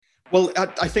Well,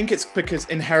 I think it's because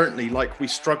inherently, like, we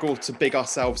struggle to big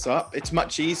ourselves up. It's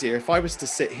much easier if I was to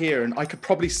sit here and I could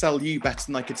probably sell you better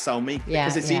than I could sell me,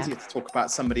 because it's easier to talk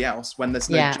about somebody else when there's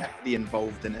no jeopardy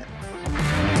involved in it.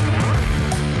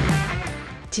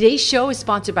 Today's show is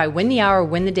sponsored by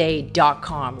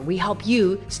WinTheHourWinTheDay.com. We help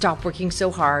you stop working so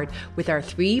hard with our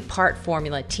 3-part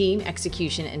formula: team,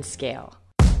 execution, and scale.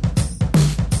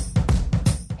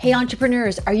 Hey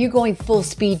entrepreneurs, are you going full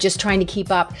speed just trying to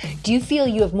keep up? Do you feel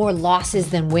you have more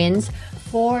losses than wins?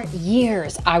 For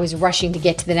years, I was rushing to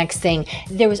get to the next thing.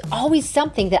 There was always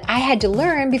something that I had to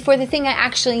learn before the thing I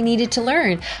actually needed to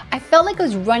learn. I felt like I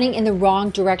was running in the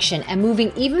wrong direction and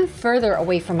moving even further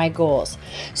away from my goals.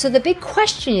 So the big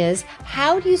question is,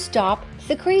 how do you stop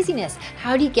the craziness?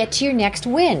 How do you get to your next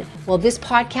win? Well, this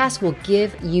podcast will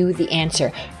give you the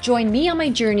answer. Join me on my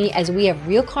journey as we have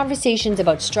real conversations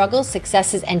about struggles,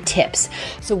 successes, and tips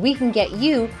so we can get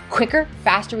you quicker,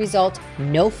 faster results,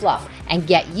 no fluff, and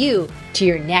get you to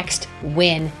your next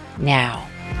win now.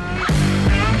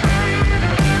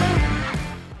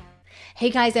 Hey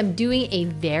guys, I'm doing a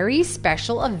very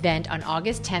special event on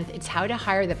August 10th. It's how to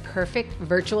hire the perfect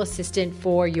virtual assistant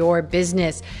for your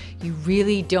business. You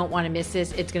really don't want to miss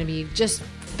this. It's going to be just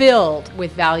filled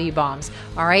with value bombs.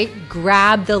 All right,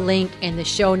 grab the link in the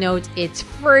show notes. It's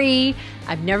free.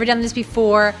 I've never done this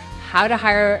before. How to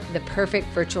hire the perfect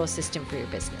virtual assistant for your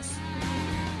business.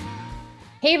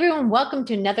 Hey everyone, welcome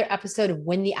to another episode of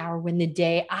Win the Hour, Win the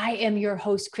Day. I am your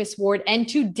host, Chris Ward, and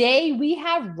today we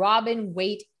have Robin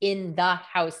Waite in the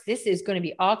house. This is going to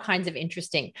be all kinds of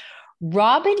interesting.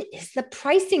 Robin is the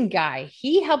pricing guy.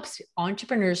 He helps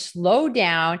entrepreneurs slow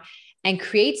down and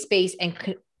create space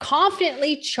and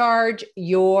confidently charge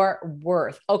your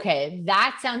worth. Okay,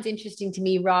 that sounds interesting to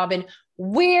me, Robin.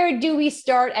 Where do we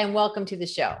start? And welcome to the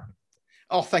show.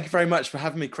 Oh, thank you very much for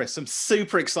having me, Chris. I'm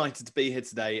super excited to be here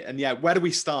today. And yeah, where do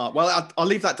we start? Well, I'll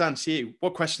leave that down to you.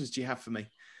 What questions do you have for me?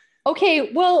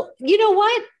 Okay, well, you know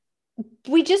what?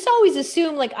 We just always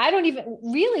assume, like, I don't even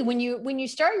really, when you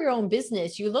start your own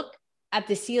business, you look at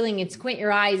the ceiling and squint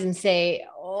your eyes and say,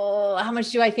 oh, how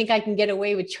much do I think I can get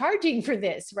away with charging for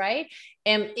this, right?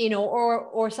 And, you know,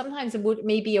 or sometimes it would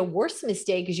maybe a worse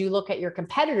mistake as you look at your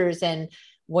competitors and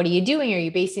what are you doing? Are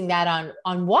you basing that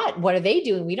on what? What are they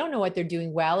doing? We don't know what they're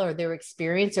doing well, or their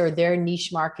experience, or their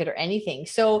niche market, or anything.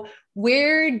 So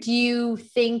where do you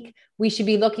think we should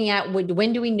be looking at?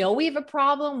 When do we know we have a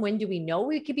problem? When do we know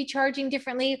we could be charging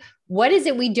differently? What is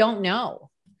it we don't know?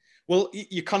 Well,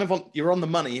 you're on the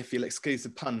money, if you'll excuse the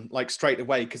pun, like straight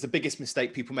away, because the biggest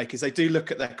mistake people make is they do look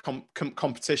at their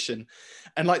competition.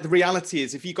 And like the reality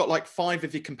is, if you've got like 5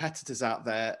 of your competitors out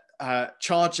there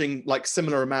charging like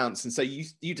similar amounts, and so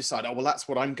you decide, oh, well, that's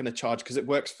what I'm going to charge because it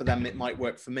works for them, it might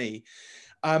work for me.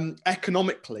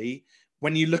 Economically,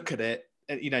 when you look at it,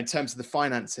 you know, in terms of the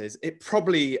finances, it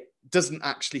probably doesn't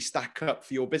actually stack up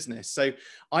for your business. So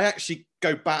I actually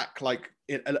go back like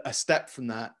a step from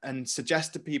that and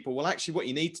suggest to people, well, actually what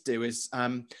you need to do is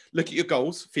look at your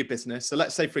goals for your business. So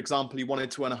let's say, for example, you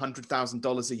wanted to earn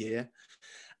 $100,000 a year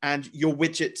and your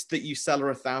widgets that you sell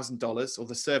are $1,000, or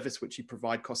the service which you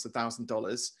provide costs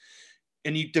 $1,000.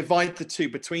 And you divide the two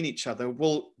between each other.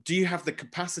 Well, do you have the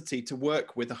capacity to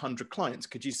work with 100 clients?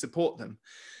 Could you support them?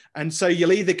 And so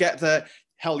you'll either get the,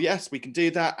 hell yes, we can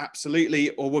do that, absolutely.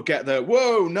 Or we'll get the,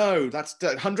 whoa, no, that's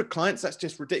 100 clients. That's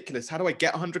just ridiculous. How do I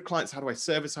get 100 clients? How do I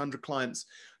service 100 clients?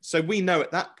 So we know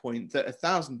at that point that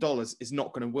 $1,000 is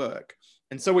not going to work.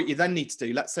 And so what you then need to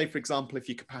do, let's say, for example, if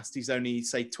your capacity is only,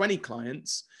 say, 20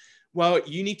 clients, well,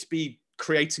 you need to be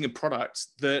creating a product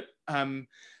that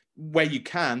where you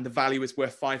can, the value is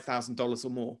worth $5,000 or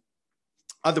more.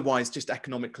 Otherwise, just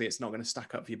economically, it's not going to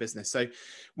stack up for your business. So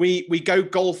we go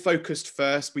goal focused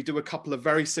first. We do a couple of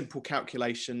very simple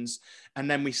calculations,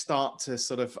 and then we start to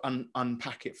sort of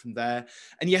unpack it from there.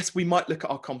 And yes, we might look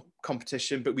at our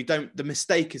competition, but we don't. The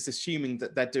mistake is assuming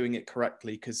that they're doing it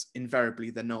correctly, because invariably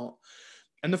they're not.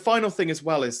 And the final thing as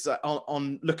well is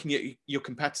on looking at your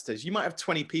competitors, you might have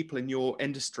 20 people in your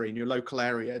industry, in your local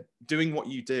area, doing what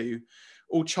you do,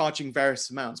 all charging various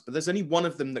amounts, but there's only one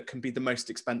of them that can be the most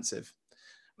expensive.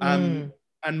 And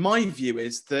my view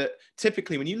is that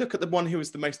typically when you look at the one who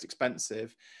is the most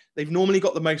expensive, they've normally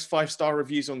got the most 5-star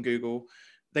reviews on Google.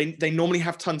 They normally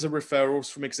have tons of referrals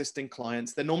from existing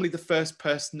clients. They're normally the first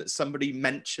person that somebody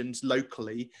mentions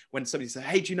locally when somebody says,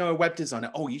 hey, do you know a web designer?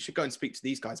 Oh, you should go and speak to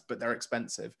these guys, but they're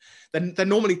expensive. Then they're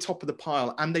normally top of the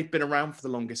pile, and they've been around for the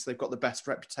longest. They've got the best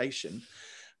reputation.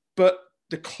 But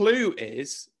the clue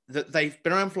is that they've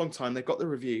been around for a long time. They've got the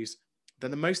reviews. They're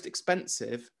the most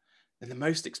expensive,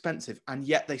 and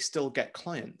yet they still get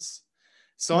clients.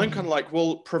 So I'm kind of like,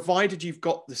 well, provided you've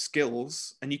got the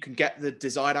skills and you can get the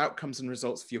desired outcomes and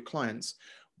results for your clients,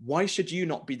 why should you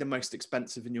not be the most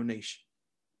expensive in your niche?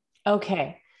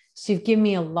 Okay. So you've given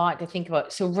me a lot to think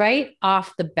about. So right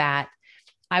off the bat,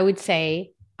 I would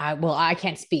say, I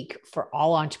can't speak for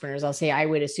all entrepreneurs. I'll say I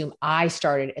would assume I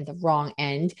started at the wrong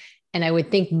end. And I would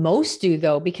think most do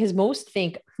though, because most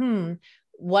think,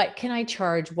 what can I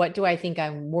charge? What do I think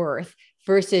I'm worth?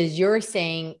 Versus you're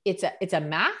saying it's a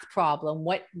math problem.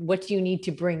 What do you need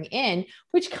to bring in?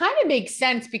 Which kind of makes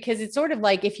sense because it's sort of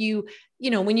like if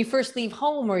when you first leave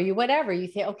home or you whatever, you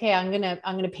say, okay, I'm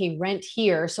gonna pay rent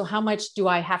here. So how much do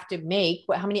I have to make?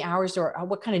 How many hours or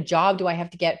what kind of job do I have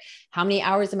to get? How many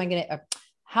hours am I gonna?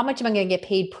 How much am I going to get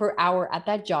paid per hour at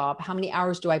that job? How many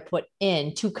hours do I put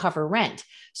in to cover rent?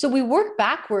 So we work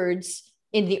backwards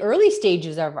in the early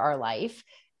stages of our life.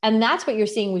 And that's what you're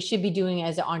saying we should be doing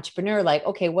as an entrepreneur. Like,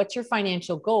 okay, what's your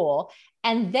financial goal?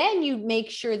 And then you make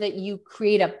sure that you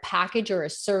create a package or a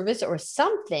service or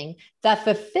something that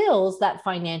fulfills that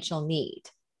financial need.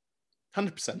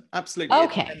 100%. Absolutely.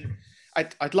 Okay.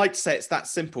 And I'd like to say it's that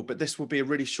simple, but this will be a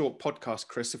really short podcast,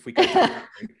 Chris, if we go down that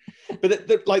route.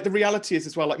 But the reality is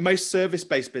as well, like most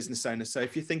service-based business owners. So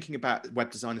if you're thinking about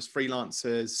web designers,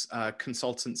 freelancers,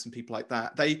 consultants, and people like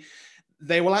that,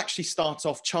 they will actually start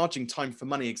off charging time for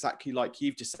money, exactly like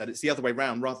you've just said. It's the other way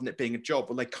around, rather than it being a job.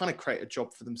 Well, they kind of create a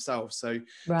job for themselves. So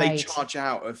they charge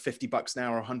out of $50 an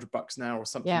hour, or $100 an hour, or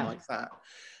something like that.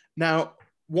 Now,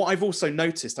 what I've also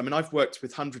noticed, I mean, I've worked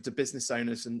with hundreds of business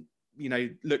owners and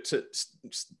looked at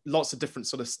lots of different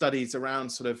sort of studies around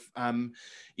sort of,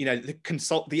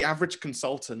 the average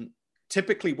consultant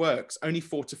typically works only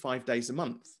 4 to 5 days a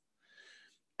month.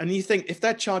 And you think if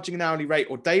they're charging an hourly rate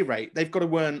or day rate, they've got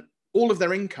to earn all of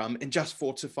their income in just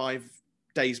 4 to 5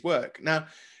 days work. Now,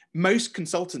 most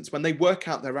consultants, when they work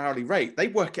out their hourly rate, they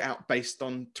work it out based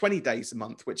on 20 days a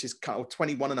month, which is or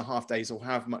 21 and a half days or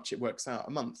however much it works out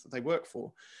a month that they work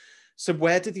for. So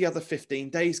where did the other 15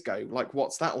 days go? Like,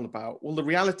 what's that all about? Well, the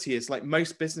reality is like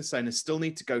most business owners still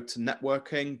need to go to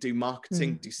networking, do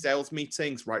marketing, do sales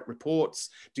meetings, write reports,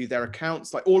 do their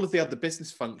accounts, like all of the other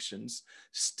business functions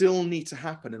still need to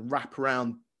happen and wrap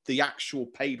around the actual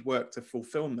paid work to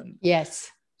fulfillment. Yes.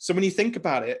 So when you think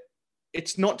about it,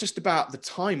 it's not just about the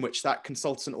time which that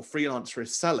consultant or freelancer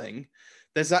is selling.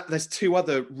 There's two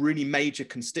other really major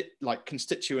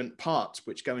constituent parts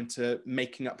which go into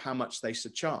making up how much they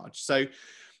should charge. So,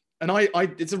 and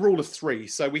it's a rule of 3.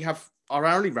 So we have our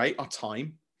hourly rate, our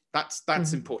time.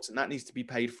 That's important. That needs to be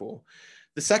paid for.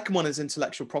 The second one is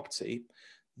intellectual property.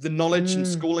 The knowledge and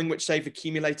schooling which they've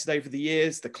accumulated over the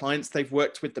years, the clients they've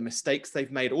worked with, the mistakes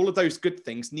they've made, all of those good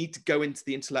things need to go into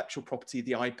the intellectual property,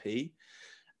 the IP.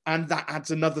 And that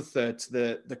adds another third to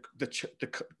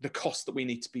the cost that we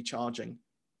need to be charging.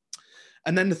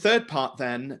 And then the third part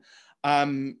then,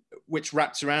 which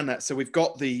wraps around that. So we've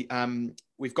got the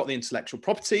intellectual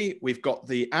property, we've got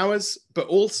the hours, but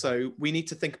also we need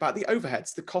to think about the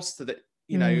overheads, the costs of it,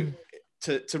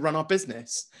 to run our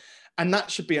business. And that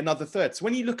should be another third. So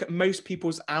when you look at most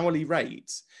people's hourly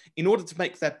rates, in order to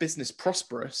make their business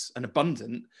prosperous and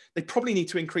abundant, they probably need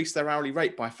to increase their hourly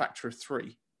rate by a factor of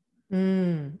 3.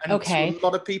 And okay. to a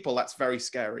lot of people, that's very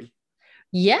scary.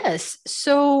 Yes.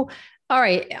 So, all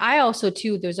right. I also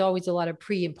too, there's always a lot of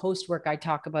pre and post work I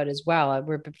talk about as well.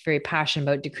 We're very passionate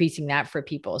about decreasing that for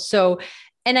people. So,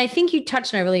 and I think you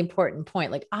touched on a really important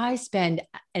point. Like I spend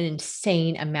an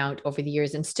insane amount over the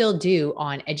years and still do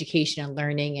on education and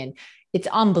learning. And it's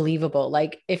unbelievable.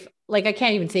 Like I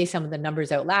can't even say some of the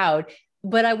numbers out loud,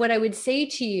 but what I would say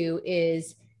to you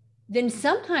is, then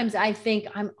sometimes I think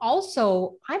I'm not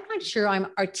sure I'm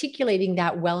articulating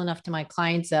that well enough to my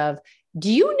clients of,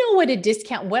 do you know what a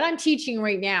discount, what I'm teaching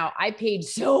right now, I paid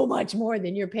so much more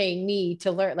than you're paying me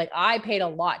to learn. Like I paid a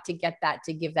lot to get that,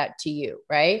 to give that to you.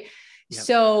 Right. Yep.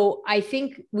 So I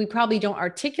think we probably don't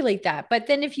articulate that. But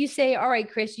then if you say, all right,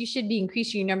 Chris, you should be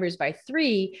increasing your numbers by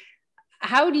 3.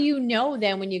 How do you know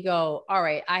then when you go, all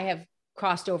right, I have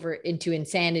crossed over into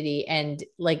insanity, and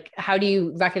like, how do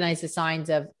you recognize the signs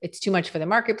of it's too much for the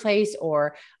marketplace,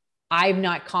 or I'm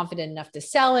not confident enough to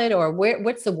sell it, or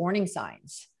what's the warning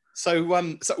signs? So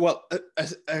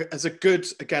as a good,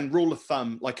 again, rule of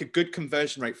thumb, like a good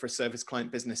conversion rate for a service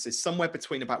client business is somewhere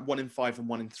between about 1 in 5 and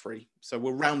 1 in 3. So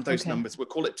we'll round those numbers. We'll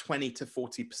call it 20 to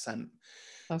 40%.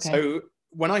 Okay. So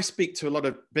when I speak to a lot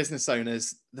of business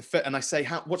owners, and I say,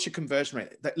 what's your conversion rate?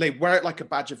 They wear it like a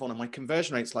badge of honor. My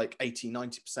conversion rate's like 80,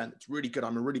 90%. It's really good.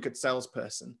 I'm a really good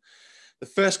salesperson. The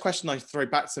first question I throw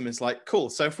back to them is like, cool.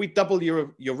 So if we double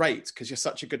your rate, because you're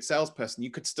such a good salesperson,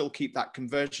 you could still keep that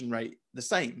conversion rate the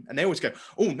same. And they always go,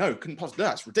 oh no, couldn't possibly,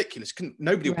 that's ridiculous.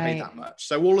 Nobody will pay that much.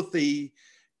 So all of the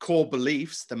core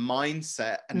beliefs, the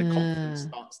mindset, and the confidence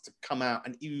starts to come out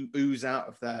and ooze out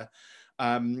of their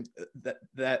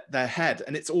head.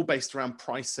 And it's all based around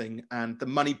pricing and the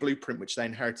money blueprint, which they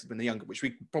inherited when they're younger, which we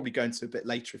can probably go into a bit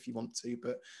later if you want to,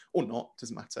 or not,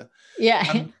 doesn't matter.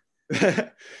 Yeah.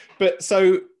 But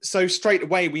so straight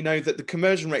away, we know that the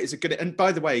conversion rate is a good, and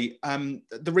by the way,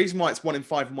 the reason why it's 1 in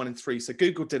 5 and 1 in 3. So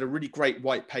Google did a really great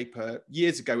white paper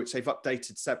years ago, which they've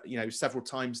updated, several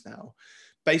times now,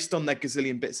 based on their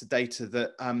gazillion bits of data,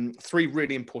 that 3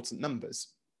 really important numbers.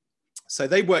 So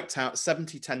they worked out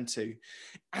 70, 10, 2.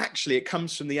 Actually, it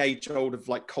comes from the age old of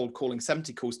like cold calling,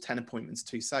 70 calls, 10 appointments,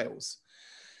 2 sales.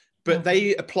 But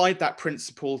they applied that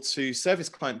principle to service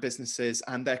client businesses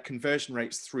and their conversion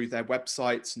rates through their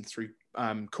websites and through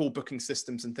call booking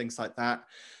systems and things like that,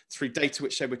 through data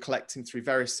which they were collecting through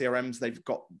various CRMs they've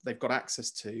got access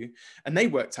to. And they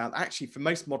worked out actually for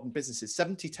most modern businesses,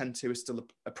 70, 10, 2 is still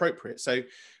appropriate. So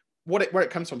where it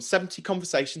comes from, 70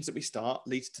 conversations that we start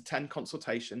leads to 10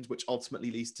 consultations, which ultimately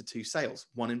leads to 2 sales,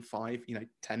 1 in 5,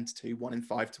 10 to 2, 1 in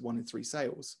 5 to 1 in 3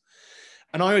 sales.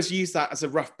 And I always use that as a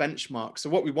rough benchmark. So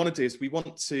what we want to do is we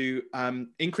want to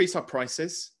increase our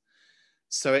prices.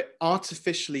 So it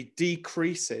artificially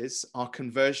decreases our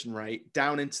conversion rate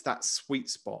down into that sweet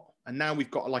spot. And now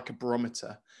we've got like a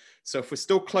barometer. So if we're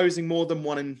still closing more than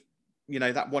 1 in,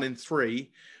 that 1 in 3,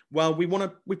 well, we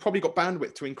probably got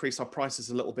bandwidth to increase our prices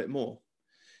a little bit more.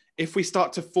 If we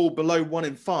start to fall below 1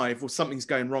 in 5, well, something's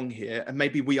going wrong here. And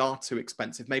maybe we are too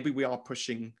expensive. Maybe we are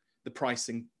pushing the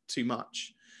pricing too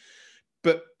much.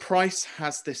 But price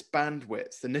has this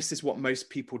bandwidth, and this is what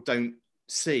most people don't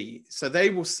see. So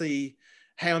they will see,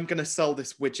 hey, I'm going to sell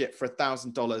this widget for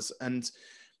 $1,000, and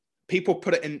people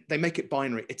put it in, they make it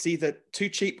binary. It's either too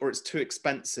cheap or it's too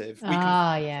expensive. We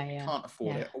can't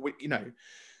afford it, or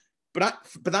but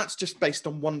that's just based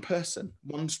on one person,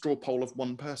 one straw poll of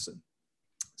one person.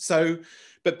 So,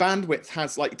 but bandwidth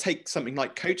has, like, take something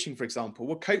like coaching, for example.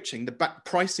 Well, coaching, the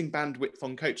pricing bandwidth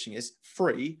on coaching is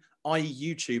free,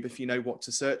 i.e. YouTube, if you know what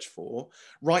to search for,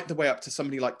 right the way up to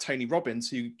somebody like Tony Robbins,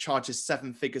 who charges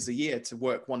 7 figures a year to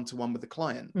work one-to-one with a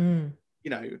client.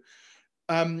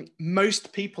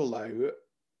 Most people, though,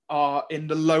 are in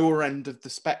the lower end of the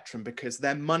spectrum because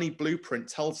their money blueprint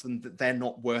tells them that they're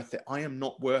not worth it. I am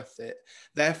not worth it.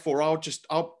 Therefore,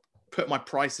 I'll put my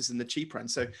prices in the cheaper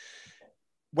end. So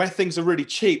where things are really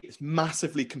cheap, it's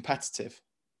massively competitive.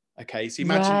 Okay, so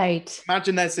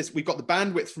imagine there's this, we've got the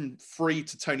bandwidth from free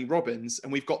to Tony Robbins,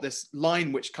 and we've got this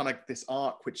line, which kind of this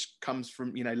arc, which comes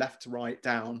from, left to right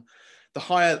down. The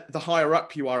higher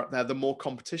up you are up there, the more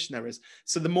competition there is.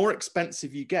 So the more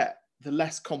expensive you get, the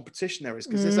less competition there is,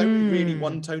 because there's only really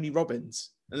one Tony Robbins,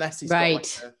 unless he's got like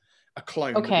a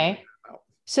clone. Okay.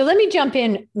 So let me jump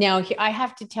in now. I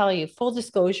have to tell you, full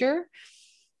disclosure,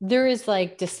 there is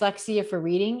like dyslexia for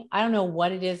reading. I don't know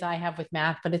what it is I have with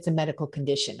math, but it's a medical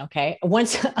condition. Okay.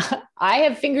 Once I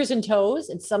have fingers and toes,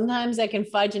 and sometimes I can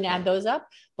fudge and add those up,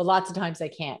 but lots of times I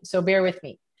can't. So bear with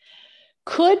me.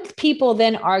 Could people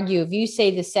then argue, if you say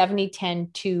the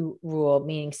 70-10-2 rule,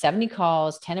 meaning 70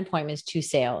 calls, 10 appointments, 2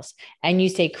 sales, and you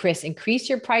say, Chris, increase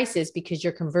your prices because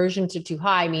your conversions are too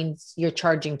high, means you're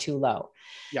charging too low.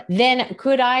 Yeah. Then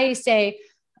could I say,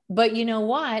 but you know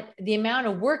what? The amount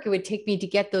of work it would take me to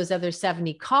get those other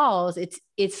 70 calls,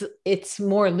 it's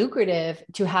more lucrative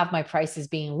to have my prices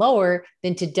being lower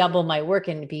than to double my work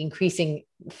and be increasing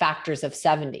factors of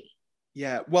 70.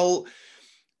 Yeah. Well,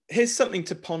 here's something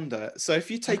to ponder. So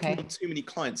if you take on too many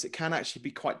clients, it can actually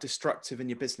be quite destructive in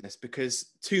your business, because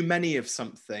too many of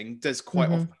something does quite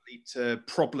often lead to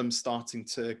problems starting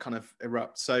to kind of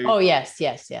erupt. So, yes.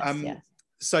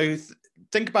 So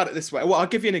think about it this way. Well, I'll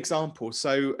give you an example.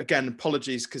 So again,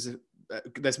 apologies because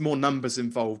there's more numbers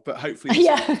involved, but hopefully.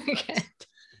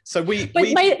 So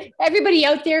everybody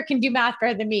out there can do math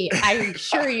better than me. I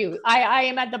assure you, I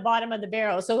am at the bottom of the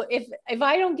barrel. So if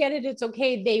I don't get it, it's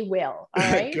okay. They will. All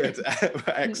right. Good.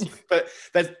 Excellent. But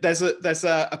there's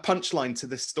a punchline to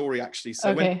this story, actually.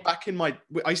 So when back in I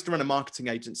used to run a marketing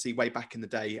agency way back in the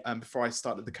day, before I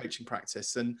started the coaching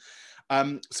practice. And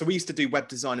so we used to do web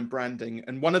design and branding.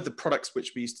 And one of the products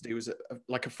which we used to do was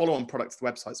like a follow-on product to the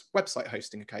websites, website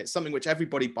hosting. Okay. It's something which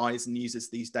everybody buys and uses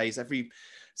these days. Every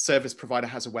service provider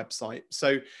has a website.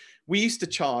 So we used to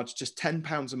charge just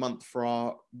 £10 a month for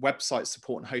our website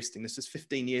support and hosting. This was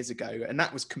 15 years ago. And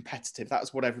that was competitive. That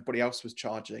was what everybody else was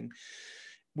charging.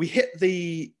 We hit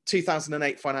the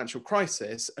 2008 financial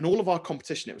crisis, and all of our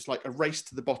competition, it was like a race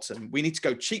to the bottom. We need to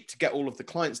go cheap to get all of the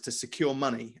clients to secure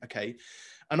money. Okay.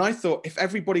 And I thought, if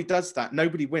everybody does that,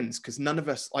 nobody wins, because none of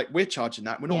us, like, we're charging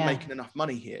that. We're not making enough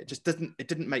money here. It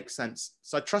didn't make sense.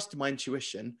 So I trusted my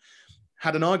intuition,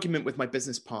 had an argument with my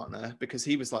business partner because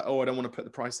he was like, oh, I don't want to put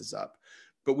the prices up.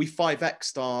 But we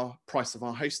 5x'd our price of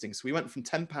our hosting. So we went from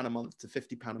 £10 a month to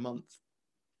 £50 a month.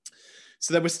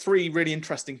 So there was 3 really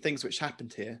interesting things which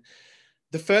happened here.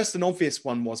 The first and obvious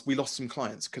one was we lost some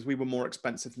clients because we were more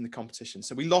expensive than the competition.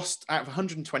 So we lost, out of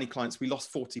 120 clients, we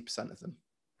lost 40% of them,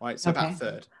 right? So about a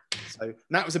third. So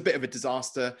that was a bit of a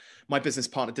disaster. My business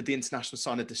partner did the international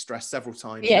sign of distress several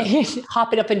times. Yeah,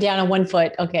 hopping up and down on one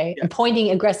foot. Okay. Yeah. And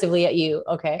pointing aggressively at you.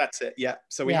 Okay. That's it. Yeah.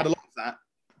 So we had a lot of that.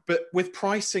 But with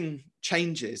pricing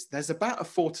changes, there's about a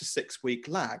 4 to 6 week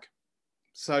lag.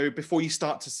 So before you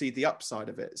start to see the upside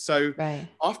of it. So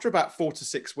after about 4 to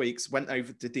 6 weeks, went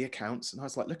over, did the accounts, and I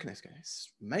was like, look at this,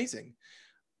 it's amazing.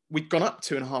 We'd gone up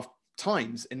 2.5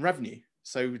 times in revenue.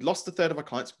 So we'd lost a third of our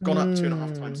clients, gone up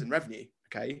 2.5 times in revenue.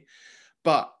 Okay.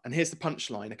 But, and here's the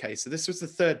punchline. Okay. So this was the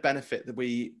third benefit that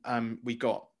we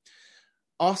got.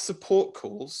 Our support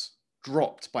calls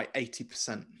dropped by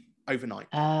 80% overnight.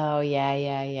 Oh,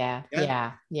 yeah.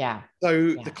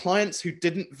 So the clients who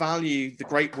didn't value the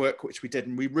great work which we did,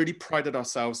 and we really prided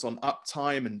ourselves on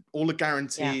uptime and all the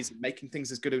guarantees and making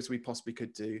things as good as we possibly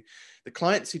could do. The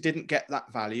clients who didn't get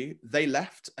that value, they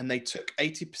left and they took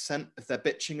 80% of their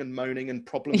bitching and moaning and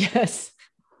problems. Yes.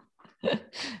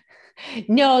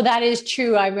 No, that is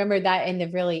true. I remember that in the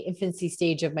really infancy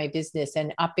stage of my business,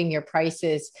 and upping your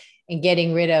prices and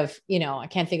getting rid of, I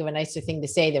can't think of a nicer thing to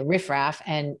say, the riffraff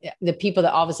and the people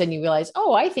that all of a sudden you realize,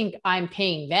 oh, I think I'm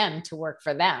paying them to work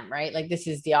for them, right? Like this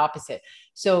is the opposite.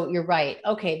 So you're right.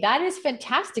 Okay. That is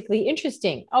fantastically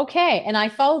interesting. Okay. And I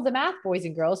followed the math, boys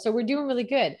and girls. So we're doing really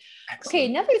good. Excellent. Okay.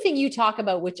 Another thing you talk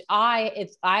about, which I'm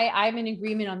in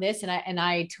agreement on this. And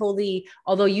I totally,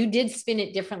 although you did spin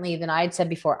it differently than I had said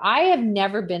before, I have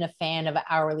never been a fan of an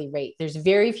hourly rate. There's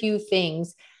very few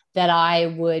things that I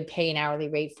would pay an hourly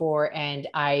rate for. And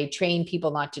I train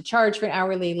people not to charge for an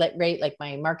hourly rate, like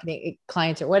my marketing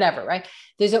clients or whatever, right?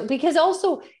 Because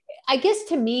also, I guess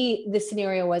to me, the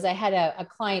scenario was I had a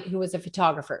client who was a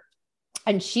photographer,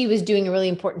 and she was doing a really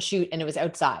important shoot, and it was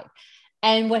outside.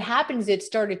 And what happened is it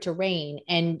started to rain,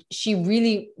 and she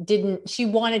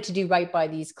wanted to do right by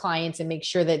these clients and make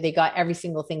sure that they got every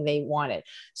single thing they wanted.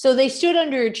 So they stood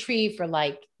under a tree for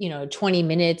 20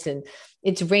 minutes, and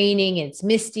it's raining and it's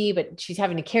misty, but she's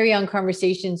having to carry on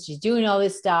conversations. She's doing all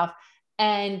this stuff.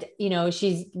 And,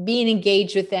 she's being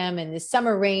engaged with them, and the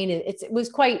summer rain, it was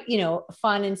quite,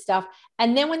 fun and stuff.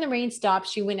 And then when the rain stopped,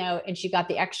 she went out and she got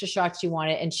the extra shots she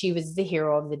wanted, and she was the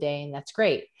hero of the day. And that's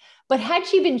great. But had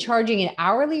she been charging an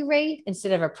hourly rate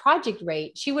instead of a project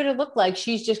rate, she would have looked like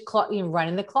she's just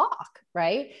running the clock.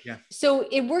 Right. Yeah. So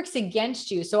it works against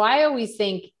you. So I always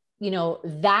think,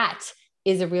 that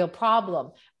is a real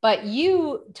problem. But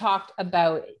you talked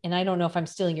about, and I don't know if I'm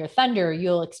stealing your thunder,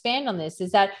 you'll expand on this,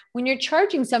 is that when you're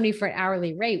charging somebody for an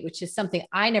hourly rate, which is something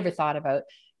I never thought about,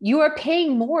 you are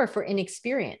paying more for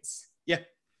inexperience.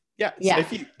 Yeah. So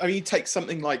if you take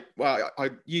something like, well, I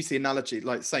use the analogy,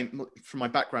 like same from my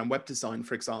background, web design,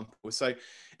 for example. So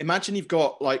imagine you've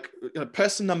got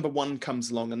person number 1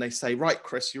 comes along and they say, right,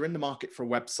 Chris, you're in the market for a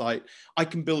website. I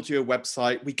can build you a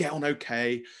website. We get on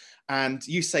okay. And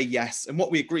you say yes. And what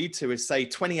we agreed to is say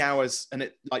 20 hours and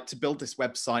to build this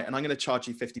website, and I'm going to charge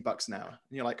you $50 an hour. And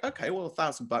you're like, okay, well,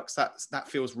 $1,000, that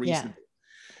feels reasonable. Yeah.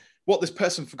 What this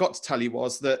person forgot to tell you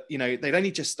was that, they'd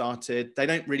only just started. They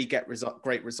don't really get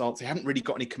great results. They haven't really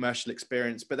got any commercial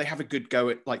experience, but they have a good go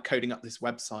at coding up this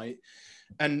website.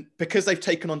 And because they've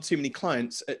taken on too many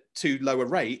clients at too low a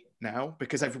rate now,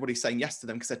 because everybody's saying yes to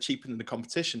them because they're cheaper than the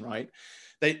competition, right?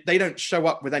 They don't show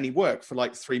up with any work for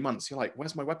 3 months. You're like,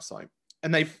 where's my website?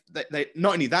 And they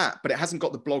not only that, but it hasn't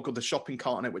got the blog or the shopping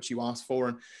cart on it, which you asked for.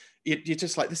 And you're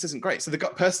just like, this isn't great. So the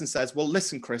person says, well,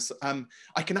 listen, Chris,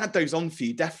 I can add those on for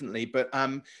you, definitely. But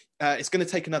it's going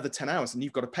to take another 10 hours and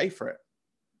you've got to pay for it.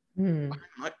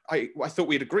 I thought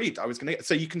we'd agreed I was going to.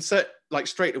 So you can set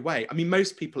straight away. I mean,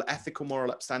 most people are ethical,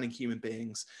 moral, upstanding human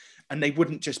beings, and they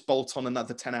wouldn't just bolt on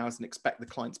another 10 hours and expect the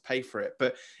client to pay for it.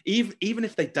 But even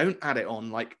if they don't add it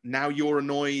on, now you're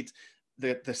annoyed,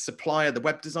 the supplier, the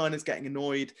web designer is getting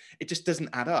annoyed. It just doesn't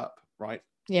add up, right?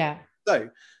 Yeah. So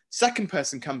second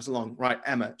person comes along, right?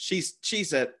 Emma, she's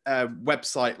a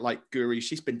website guru.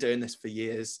 She's been doing this for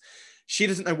years. She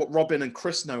doesn't know what Robin and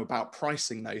Chris know about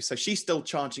pricing though. So she's still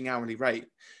charging hourly rate,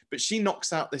 but she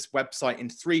knocks out this website in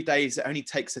 3 days. It only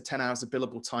takes her 10 hours of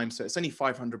billable time. So it's only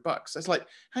 $500. So it's like,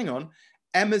 hang on,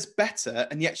 Emma's better.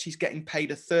 And yet she's getting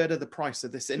paid a third of the price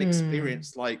of this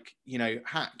inexperienced,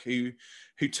 hack who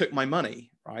took my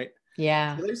money. Right.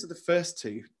 Yeah. So those are the first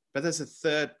two, but there's a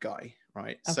third guy.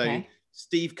 Right. Okay. So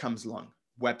Steve comes along.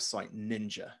 website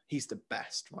ninja. He's the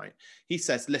best, right? He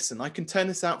says, listen, I can turn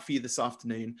this out for you this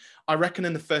afternoon. I reckon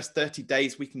in the first 30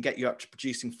 days, we can get you up to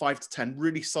producing 5 to 10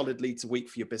 really solid leads a week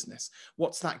for your business.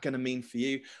 What's that going to mean for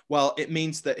you? Well, it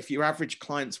means that if your average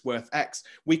client's worth X,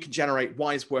 we can generate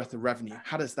Y's worth of revenue.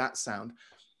 How does that sound?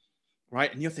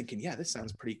 Right. And you're thinking, yeah, this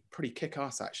sounds pretty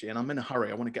kick-ass actually. And I'm in a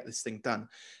hurry. I want to get this thing done.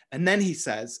 And then he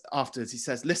says, afterwards, he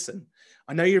says, listen,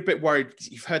 I know you're a bit worried because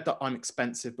you've heard that I'm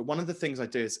expensive, but one of the things I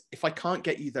do is if I can't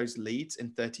get you those leads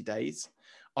in 30 days,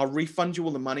 I'll refund you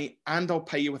all the money and I'll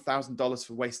pay you $1,000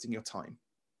 for wasting your time.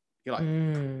 You're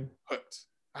like, hooked.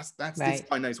 That's right. This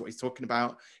guy knows what he's talking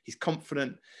about. He's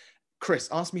confident. Chris,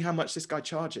 ask me how much this guy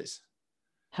charges.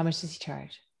 How much does he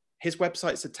charge? His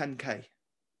website's a 10K.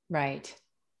 Right.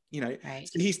 You know, right.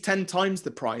 So he's 10 times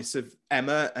the price of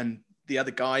Emma and the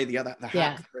other guy, the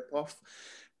hack ripoff.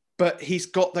 But he's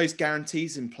got those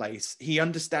guarantees in place. He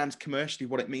understands commercially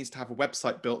what it means to have a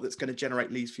website built that's going to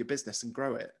generate leads for your business and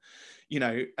grow it. You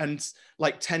know, and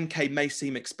like 10K may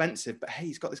seem expensive, but hey,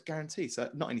 he's got this guarantee. So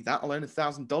not only that, I'll earn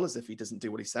 $1,000 if he doesn't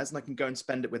do what he says, and I can go and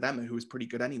spend it with Emma, who was pretty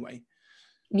good anyway.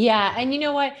 Yeah. And you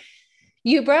know what?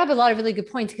 You brought up a lot of really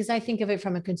good points because I think of it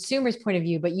from a consumer's point of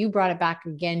view, but you brought it back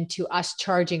again to us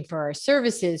charging for our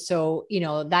services. So, you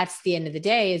know, that's the end of the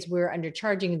day is we're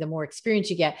undercharging the more experience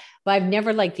you get. But I've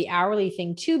never liked the hourly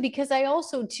thing too, because I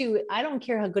also too, I don't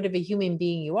care how good of a human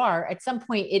being you are. At some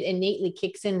point it innately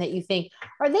kicks in that you think,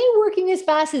 are they working as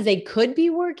fast as they could be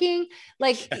working?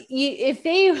 Like if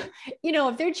they, you know,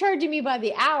 if they're charging me by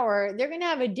the hour, they're going to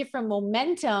have a different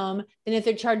momentum than if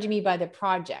they're charging me by the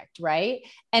project. Right.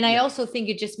 And I also think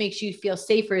it just makes you feel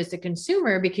safer as a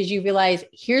consumer because you realize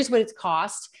here's what it's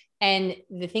cost and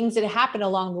the things that happen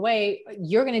along the way,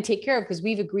 you're going to take care of because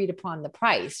we've agreed upon the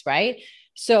price. Right.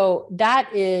 So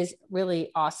that is really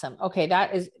awesome. Okay.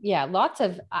 That is,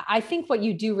 I think what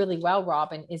you do really well,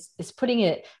 Robin, is putting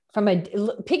it from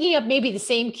picking up maybe the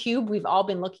same cube we've all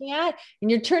been looking at,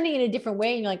 and you're turning it a different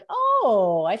way. And you're like,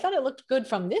 oh, I thought it looked good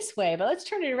from this way, but let's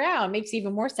turn it around. It makes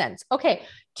even more sense. Okay.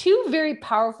 2 very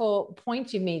powerful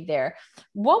points you made there.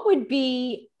 What would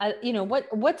be,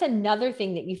 what's another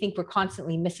thing that you think we're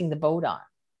constantly missing the boat on?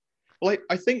 Well,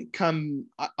 I think,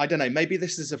 I don't know, maybe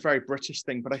this is a very British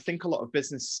thing, but I think a lot of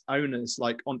business owners,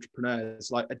 like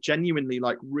entrepreneurs, like are genuinely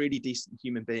like really decent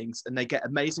human beings, and they get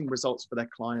amazing results for their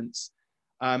clients.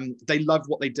 They love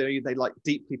what they do. They like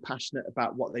deeply passionate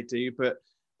about what they do. But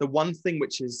the one thing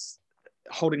which is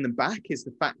holding them back is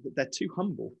the fact that they're too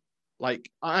humble.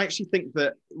 Like, I actually think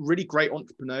that really great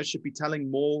entrepreneurs should be telling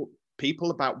more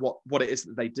people about what it is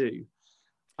that they do.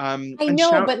 I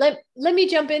know, but let me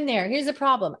jump in there. Here's the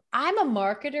problem. I'm a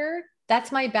marketer.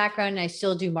 That's my background. And I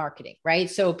still do marketing, right?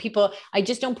 So I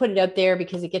just don't put it out there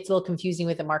because it gets a little confusing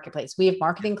with the marketplace. We have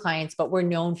marketing clients, but we're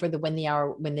known for the win the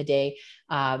hour, win the day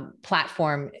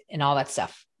platform and all that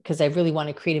stuff. Because I really want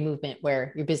to create a movement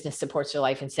where your business supports your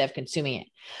life instead of consuming it.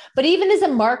 But even as a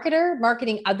marketer,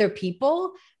 marketing other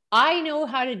people, I know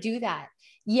how to do that.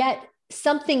 Yet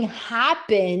something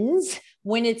happens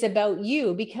when it's about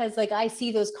you, because like I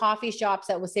see those coffee shops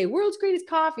that will say world's greatest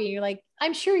coffee. And you're like,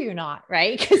 I'm sure you're not,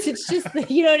 right? Because it's just,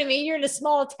 you know what I mean? You're in a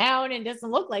small town and it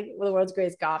doesn't look like the world's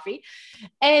greatest coffee.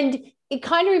 And it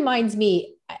kind of reminds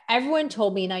me, everyone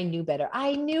told me, and I knew better.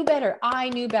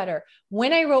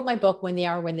 When I wrote my book, Win the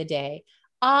Hour, Win the Day,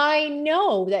 I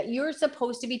know that you're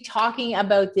supposed to be talking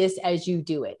about this as you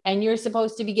do it. And you're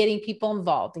supposed to be getting people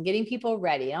involved and getting people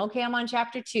ready. And okay, I'm on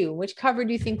chapter 2. Which cover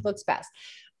do you think looks best?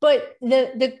 But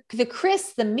the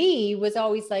Chris, the me was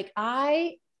always like,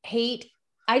 I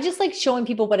just like showing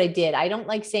people what I did. I don't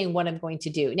like saying what I'm going to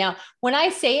do. Now, when I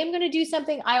say I'm going to do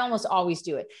something, I almost always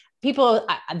do it. People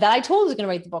that I told was going to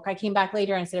write the book, I came back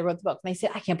later and I said, I wrote the book. And they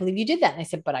said, I can't believe you did that. And I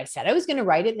said, but I said I was going to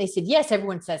write it. And they said, yes,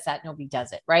 everyone says that. Nobody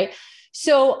does it. Right.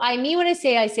 So I mean, when I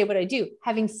say what I do.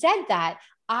 Having said that,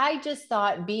 I just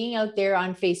thought being out there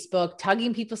on Facebook,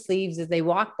 tugging people's sleeves as they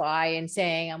walk by and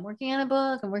saying, I'm working on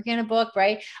a book,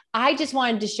 right? I just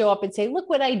wanted to show up and say, look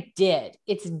what I did.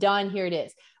 It's done. Here it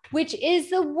is, which is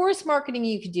the worst marketing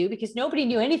you could do because nobody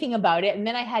knew anything about it. And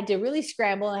then I had to really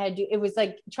scramble. It was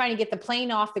like trying to get the plane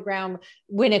off the ground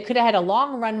when it could have had a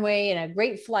long runway and a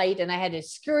great flight. And I had to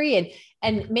scurry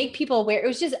and make people aware. It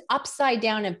was just upside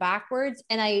down and backwards.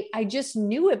 And I just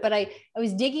knew it, but I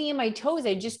was digging in my toes.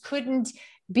 I just couldn't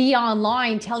be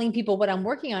online telling people what I'm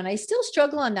working on. I still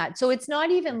struggle on that. So it's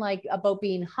not even like about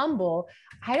being humble.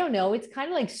 I don't know. It's kind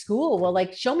of like school. Well,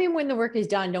 like show me when the work is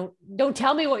done. Don't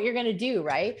tell me what you're going to do.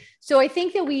 Right. So I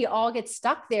think that we all get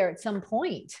stuck there at some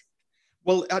point.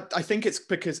 Well, I think it's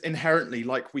because inherently,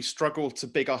 like, we struggle to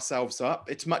big ourselves up.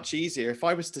 It's much easier if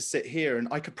I was to sit here and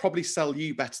I could probably sell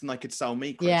you better than I could sell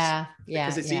me, Chris. Yeah.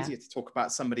 Because it's easier to talk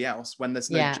about somebody else when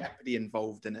there's no jeopardy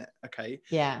involved in it. Okay.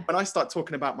 Yeah. When I start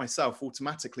talking about myself,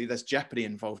 automatically there's jeopardy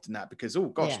involved in that, because, oh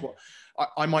gosh, what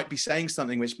I might be saying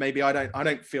something which maybe I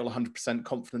don't feel 100%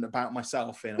 confident about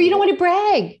myself in. But you don't want to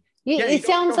brag. It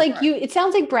sounds like brag. It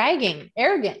sounds like bragging,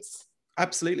 arrogance.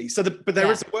 Absolutely. So, but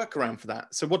there is a workaround for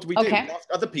that. So what do? We ask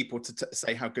other people to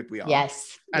say how good we are.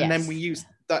 Yes. And then we use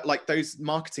that, like, those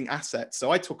marketing assets. So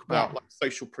I talk about like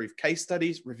social proof case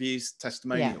studies, reviews,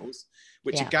 testimonials,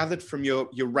 which are gathered from your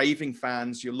raving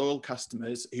fans, your loyal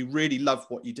customers who really love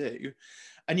what you do.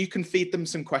 And you can feed them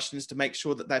some questions to make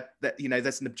sure that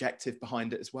there's an objective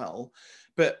behind it as well.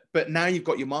 But now you've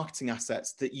got your marketing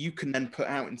assets that you can then put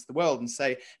out into the world and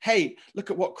say, hey, look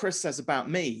at what Chris says about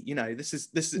me. This is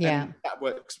and that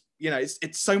works.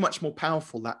 It's so much more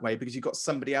powerful that way, because you've got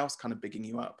somebody else kind of bigging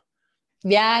you up.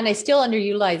 Yeah. And I still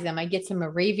underutilize them. I get some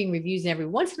raving reviews, and every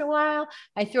once in a while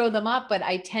I throw them up, but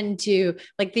I tend to,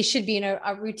 like, they should be in a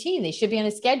routine. They should be on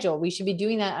a schedule. We should be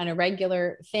doing that on a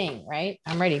regular thing, right?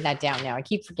 I'm writing that down now. I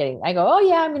keep forgetting. I go, oh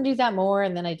yeah, I'm going to do that more.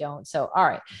 And then I don't. So, all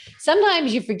right.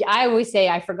 Sometimes you forget. I always say,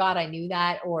 I forgot I knew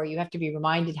that, or you have to be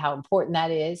reminded how important that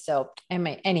is. So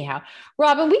anyhow,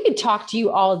 Robin, we could talk to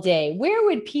you all day. Where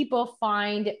would people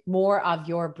find more of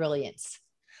your brilliance?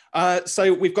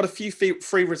 So we've got a few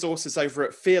free resources over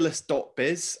at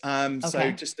fearless.biz.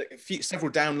 So just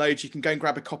several downloads. You can go and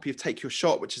grab a copy of Take Your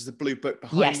Shot, which is the blue book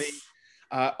behind me.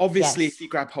 Obviously, if you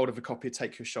grab hold of a copy of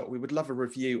Take Your Shot, we would love a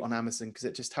review on Amazon, because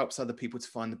it just helps other people to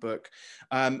find the book.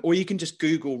 Or you can just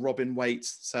Google Robin Waite,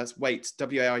 says Waite,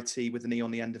 W-A-I-T with an E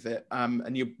on the end of it.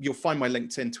 And you'll find my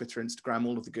LinkedIn, Twitter, Instagram,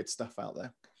 all of the good stuff out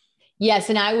there. Yes.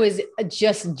 And I was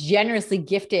just generously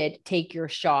gifted Take Your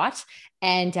Shot,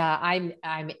 and I'm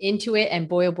into it, and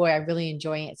boy, oh boy, I'm really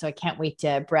enjoying it. So I can't wait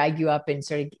to brag you up and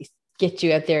sort of get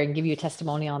you out there and give you a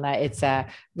testimonial on that. It's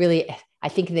really, I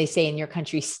think they say in your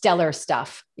country, stellar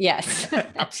stuff. Yes.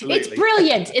 Absolutely. It's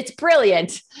brilliant. It's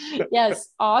brilliant. Yes.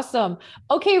 Awesome.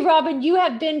 Okay, Robin, you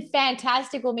have been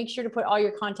fantastic. We'll make sure to put all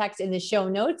your contacts in the show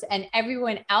notes, and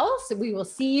everyone else, we will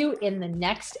see you in the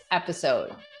next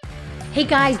episode. Hey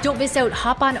guys, don't miss out.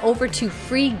 Hop on over to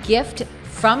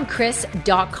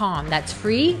freegiftfromchris.com. That's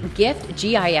free gift,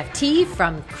 G-I-F-T,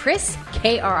 from Chris,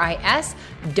 K-R-I-S.com.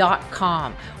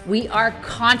 We are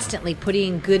constantly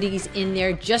putting goodies in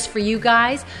there just for you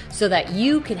guys, so that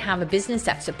you can have a business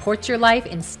that supports your life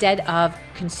instead of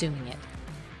consuming it.